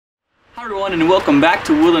Hi everyone, and welcome back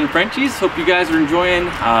to Woodland Frenchies. Hope you guys are enjoying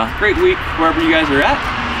a great week wherever you guys are at.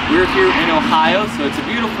 We're here in Ohio, so it's a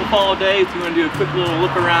beautiful fall day. If you want to do a quick little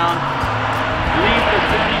look around, leaves are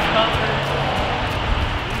turning colors,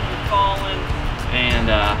 leaves are falling, and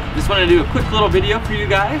just wanted to do a quick little video for you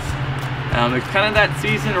guys. It's kind of that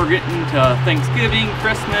season. We're getting to Thanksgiving,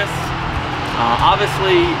 Christmas.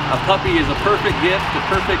 Obviously, a puppy is a perfect gift, a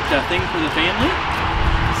perfect thing for the family.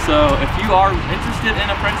 So if you are interested in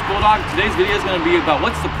a French Bulldog, today's video is going to be about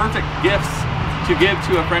what's the perfect gifts to give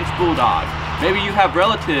to a French Bulldog. Maybe you have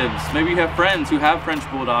relatives, maybe you have friends who have French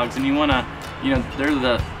Bulldogs and you want to, you know,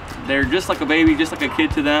 they're just like a baby, just like a kid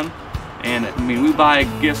to them. And I mean, we buy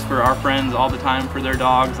gifts for our friends all the time for their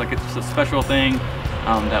dogs. Like it's just a special thing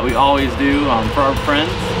that we always do for our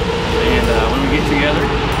friends and when we get together.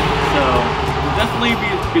 So we'll definitely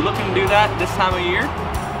be looking to do that this time of year.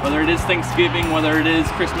 Whether it is Thanksgiving, whether it is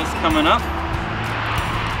Christmas coming up.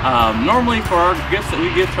 Normally for our gifts that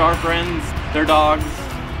we give to our friends, their dogs,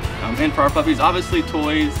 and for our puppies, obviously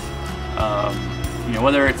toys. You know,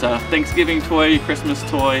 whether it's a Thanksgiving toy, Christmas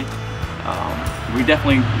toy, we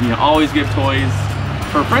definitely always give toys.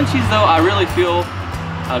 For Frenchies though, I really feel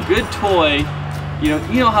a good toy.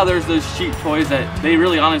 You know how there's those cheap toys that they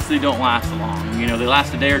really honestly don't last long. You know, they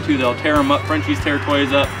last a day or two, they'll tear them up. Frenchies tear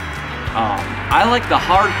toys up. I like the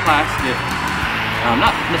hard plastic,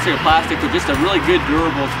 not necessarily plastic, but just a really good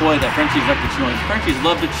durable toy that Frenchies like to chew on. Frenchies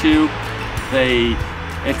love to chew.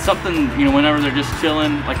 It's something, whenever they're just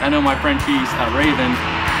chilling, like I know my Frenchie, Raven,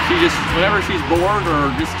 whenever she's bored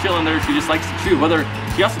or just chilling there, she just likes to chew.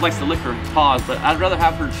 She also likes to lick her paws, but I'd rather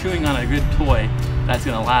have her chewing on a good toy that's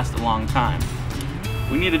gonna last a long time.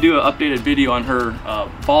 We need to do an updated video on her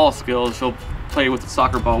ball skills. She'll play with the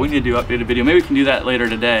soccer ball. We need to do an updated video. Maybe we can do that later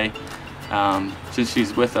today. Since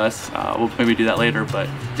she's with us, we'll maybe do that later, but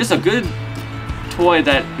just a good toy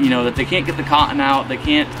that, that they can't get the cotton out, they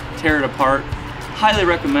can't tear it apart. Highly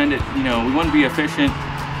recommend it. We want to be efficient,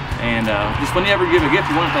 and just whenever you give a gift,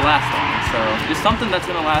 you want it to last long. So just something that's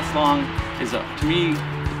going to last long is, to me,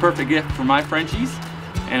 the perfect gift for my Frenchies,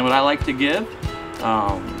 and what I like to give.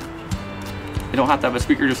 They don't have to have a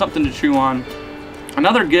speaker, just something to chew on.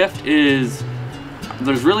 Another gift is,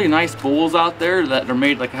 there's really nice bowls out there that are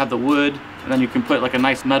made, like have the wood, and then you can put like a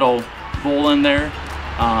nice metal bowl in there.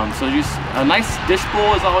 So just a nice dish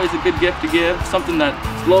bowl is always a good gift to give. Something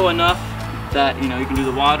that's low enough that you can do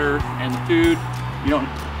the water and the food.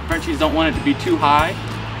 Frenchies don't want it to be too high,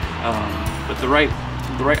 but the right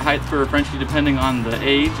height for a Frenchie depending on the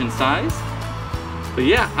age and size. But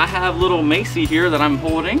yeah, I have little Macy here that I'm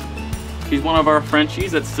holding. She's one of our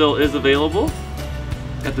Frenchies that still is available.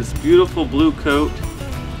 Got this beautiful blue coat.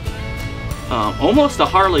 Almost a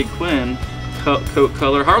Harley Quinn coat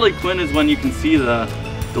color. Harley Quinn is when you can see the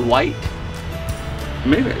white.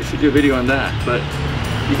 Maybe I should do a video on that, but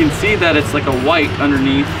you can see that it's like a white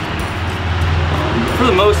underneath. For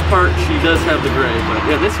the most part, she does have the gray, but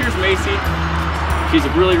yeah, this here's Macy. She's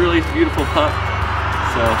a really, really beautiful pup,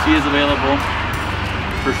 so she is available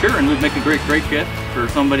for sure, and would make a great gift for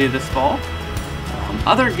somebody this fall.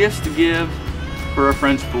 Other gifts to give for a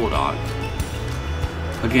French Bulldog.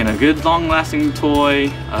 Again, a good long-lasting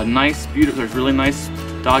toy, a nice, beautiful, there's really nice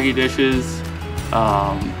doggy dishes.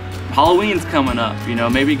 Halloween's coming up,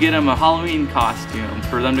 maybe get them a Halloween costume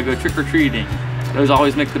for them to go trick-or-treating. Those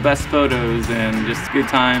always make the best photos and just good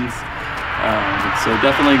times. So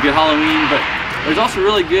definitely good Halloween, but there's also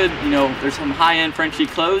really good, there's some high-end Frenchie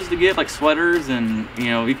clothes to give, like sweaters, and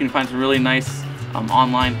you can find some really nice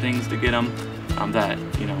online things to get them that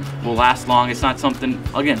will last long. It's not something,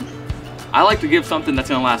 again, I like to give something that's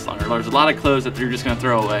gonna last longer. There's a lot of clothes that you're just gonna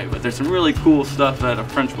throw away, but there's some really cool stuff that a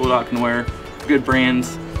French Bulldog can wear. Good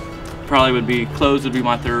brands. Clothes would be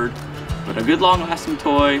my third, but a good long-lasting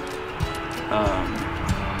toy,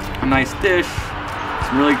 a nice dish,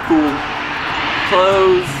 some really cool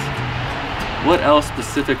clothes. What else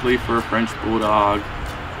specifically for a French Bulldog?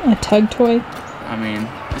 A tug toy. I mean,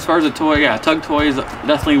 as far as a toy, yeah, a tug toy is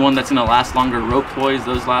definitely one that's gonna last longer. Rope toys,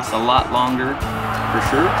 those last a lot longer, for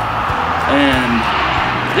sure. And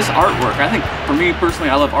just artwork. I think for me personally,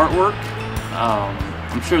 I love artwork.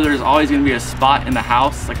 I'm sure there's always gonna be a spot in the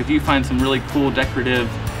house. Like if you find some really cool decorative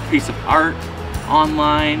piece of art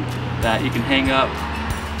online that you can hang up,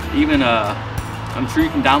 even I'm sure you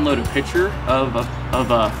can download a picture of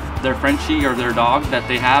their Frenchie or their dog that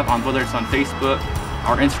they have on, whether it's on Facebook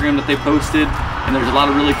or Instagram that they posted. And there's a lot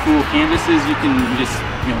of really cool canvases. You can just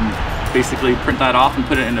basically print that off and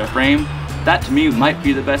put it in a frame. That to me might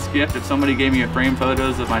be the best gift. If somebody gave me a frame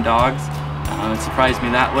photos of my dogs, it surprised me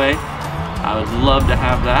that way. I would love to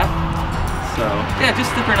have that. So yeah,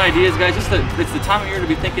 just different ideas, guys. It's the time of year to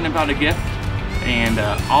be thinking about a gift, and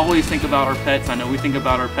always think about our pets. I know we think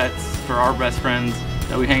about our pets for our best friends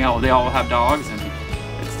that we hang out with. They all have dogs, and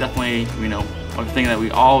it's definitely, you know, a thing that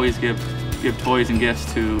we always give toys and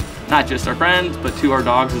gifts to, not just our friends, but to our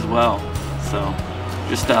dogs as well. So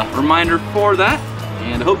just a reminder for that,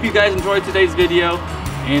 and I hope you guys enjoyed today's video.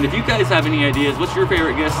 And if you guys have any ideas, what's your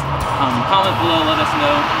favorite gift? Comment below, let us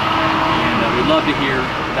know, and we'd love to hear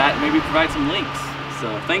that. Maybe provide some links.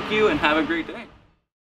 So thank you and have a great day.